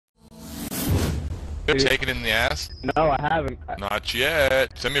been taken in the ass? No, I haven't. Not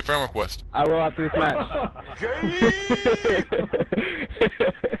yet. Send me a friend request. I will after this match.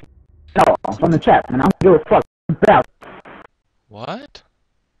 No, I'm from the chat, man. I don't give a fuck about. What?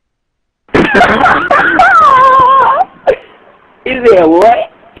 Is there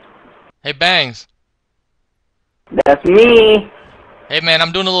what? Hey, Bangs. That's me. Hey, man,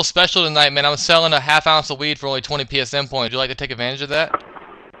 I'm doing a little special tonight, man. I'm selling a half ounce of weed for only 20 PSM points. Would you like to take advantage of that?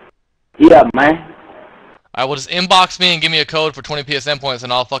 Yeah, man. Alright, well, just inbox me and give me a code for 20 PSM points,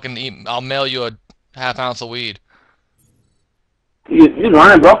 and I'll mail you a half ounce of weed. You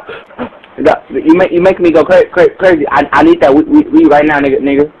lying, bro. You make me go crazy. I need that weed right now,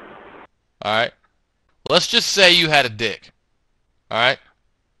 nigga. Alright. Let's just say you had a dick. Alright?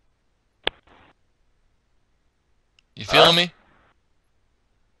 You feeling me?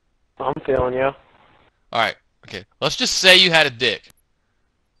 I'm feeling you. Alright, okay. Let's just say you had a dick.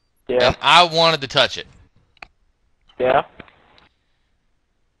 Yeah. And I wanted to touch it. Yeah.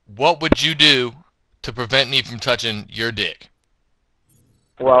 What would you do to prevent me from touching your dick?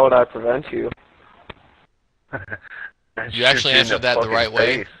 Why would I prevent you? You actually answered that the right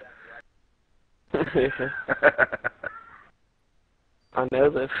way. I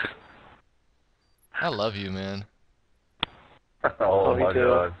know this. I love you, man. Oh my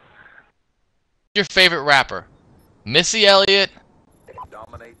god. Your favorite rapper? Missy Elliott?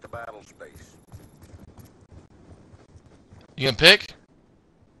 Dominate the battle space. You gonna pick?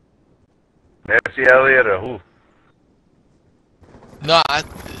 Missy Elliott or who? No,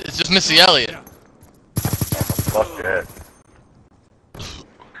 it's just Missy Elliott. Fuck that.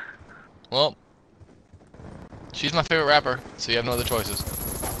 Well, she's my favorite rapper, so you have no other choices.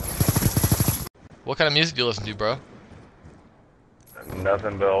 What kind of music do you listen to, bro?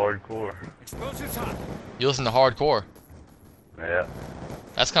 Nothing but hardcore. You listen to hardcore. Yeah.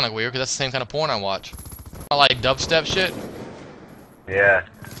 That's kind of weird, because that's the same kind of porn I watch. I like dubstep shit. Yeah.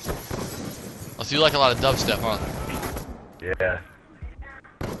 Oh, so you like a lot of dubstep, huh? Yeah.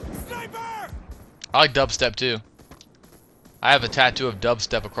 I like dubstep too. I have a tattoo of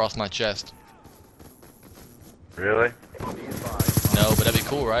dubstep across my chest. Really? No, but that'd be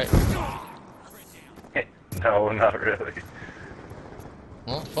cool, right? No, not really.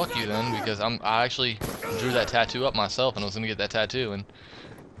 Well, fuck you then, because I actually drew that tattoo up myself, and I was gonna get that tattoo, and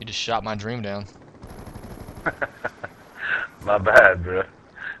you just shot my dream down. My bad, bro.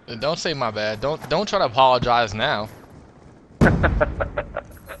 Don't say my bad. Don't try to apologize now.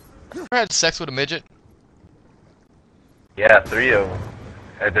 Ever had sex with a midget? Yeah, 3 of them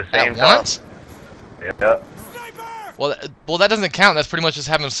at the same At time. once? Yep. Well, that doesn't count. That's pretty much just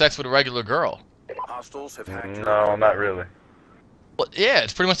having sex with a regular girl. Hostiles have hacked your No, not really. Well, yeah,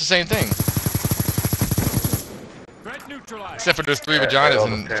 it's pretty much the same thing. Except for there's 3 vaginas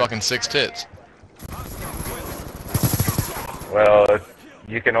and fucking 6 tits. Well,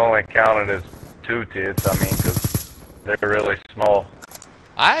 you can only count it as 2 tits. I mean, because they're really small.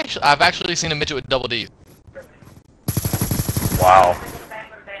 I've actually seen a midget with double D's. Wow.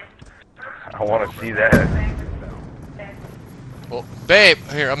 I want to see that. Well, babe,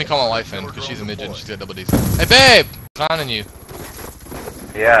 here, let me call my wife in, because she's a midget and she's got double D's. Hey, babe! I'm clowning you.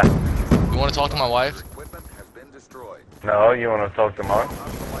 Yeah. You want to talk to my wife? equipment has been destroyed. No, you want to talk to mine?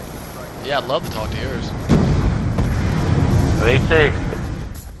 Yeah, I'd love to talk to yours. What do you think?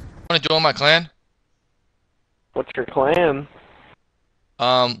 Want to join my clan? What's your clan?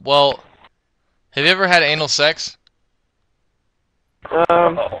 Well, have you ever had anal sex?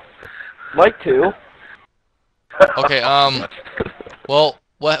 Oh. Like to. Okay, well,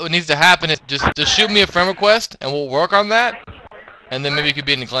 what needs to happen is just shoot me a friend request, and we'll work on that, and then maybe you could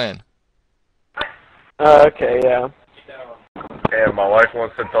be in the clan. Okay, yeah. Yeah, my wife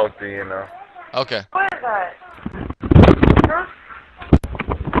wants to talk to you now. Okay. What is that? Huh?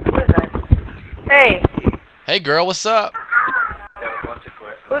 What is that? Hey, Hey, girl, what's up?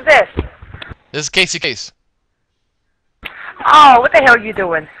 who's this? This is Casey Case. Oh, what the hell are you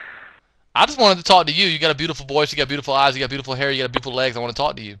doing? I just wanted to talk to you. You got a beautiful voice, you got beautiful eyes, you got beautiful hair, you got beautiful legs. I want to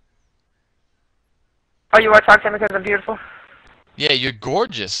talk to you. Oh, you want to talk to me because I'm beautiful? Yeah, you're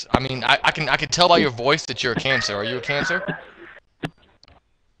gorgeous. I mean, I can tell by your voice that you're a Cancer. Are you a Cancer?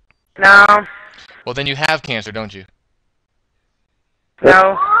 No. Well, then you have cancer, don't you?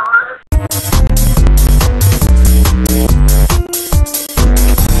 No.